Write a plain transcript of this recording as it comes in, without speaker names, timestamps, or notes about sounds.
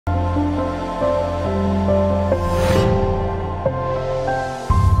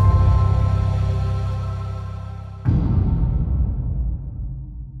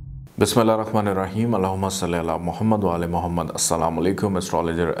بسم اللہ الرحمن الرحیم، اللہم صلی علی محمد وعلی محمد۔ السلام علیکم،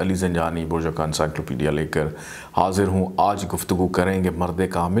 ایسٹرولوجر علی زنجانی برجوں کا انسائکلوپیڈیا لے کر حاضر ہوں۔ آج گفتگو کریں گے مرد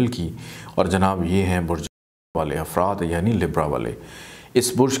کامل کی، اور جناب یہ ہیں برج والے افراد یعنی لبرا والے۔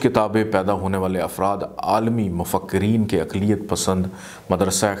 اس برج کے تابع پیدا ہونے والے افراد عالمی مفکرین کے اقلیت پسند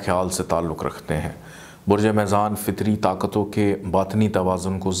مدرسہ خیال سے تعلق رکھتے ہیں۔ برج میزان فطری طاقتوں کے باطنی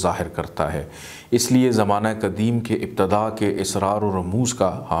توازن کو ظاہر کرتا ہے، اس لیے زمانہ قدیم کے ابتداء کے اسرار و رموز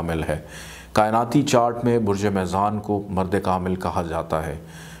کا حامل ہے۔ کائناتی چارٹ میں برج میزان کو مرد کامل کہا جاتا ہے۔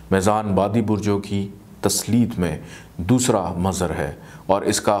 میزان بادی برجوں کی تسلیت میں دوسرا مظہر ہے اور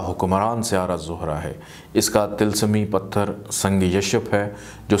اس کا حکمران سیارہ زہرہ ہے۔ اس کا طلسمی پتھر سنگ یشب ہے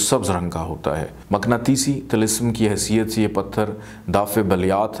جو سبز رنگ کا ہوتا ہے۔ مقناطیسی طلسم کی حیثیت سے یہ پتھر دافع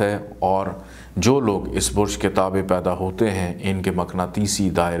بلیات ہے، اور جو لوگ اس برج کے تابع پیدا ہوتے ہیں ان کے مقناطیسی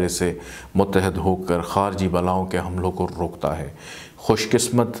دائرے سے متحد ہو کر خارجی بلاؤں کے حملوں کو روکتا ہے۔ خوش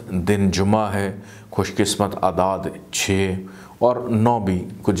قسمت دن جمعہ ہے۔ خوش قسمت اعداد 6 اور 9 بھی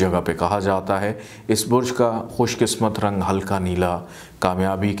کچھ جگہ پہ کہا جاتا ہے۔ اس برج کا خوش قسمت رنگ ہلکا نیلا۔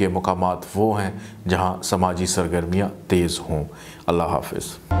 کامیابی کے مقامات وہ ہیں جہاں سماجی سرگرمیاں تیز ہوں۔ اللہ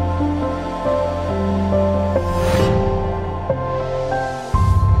حافظ۔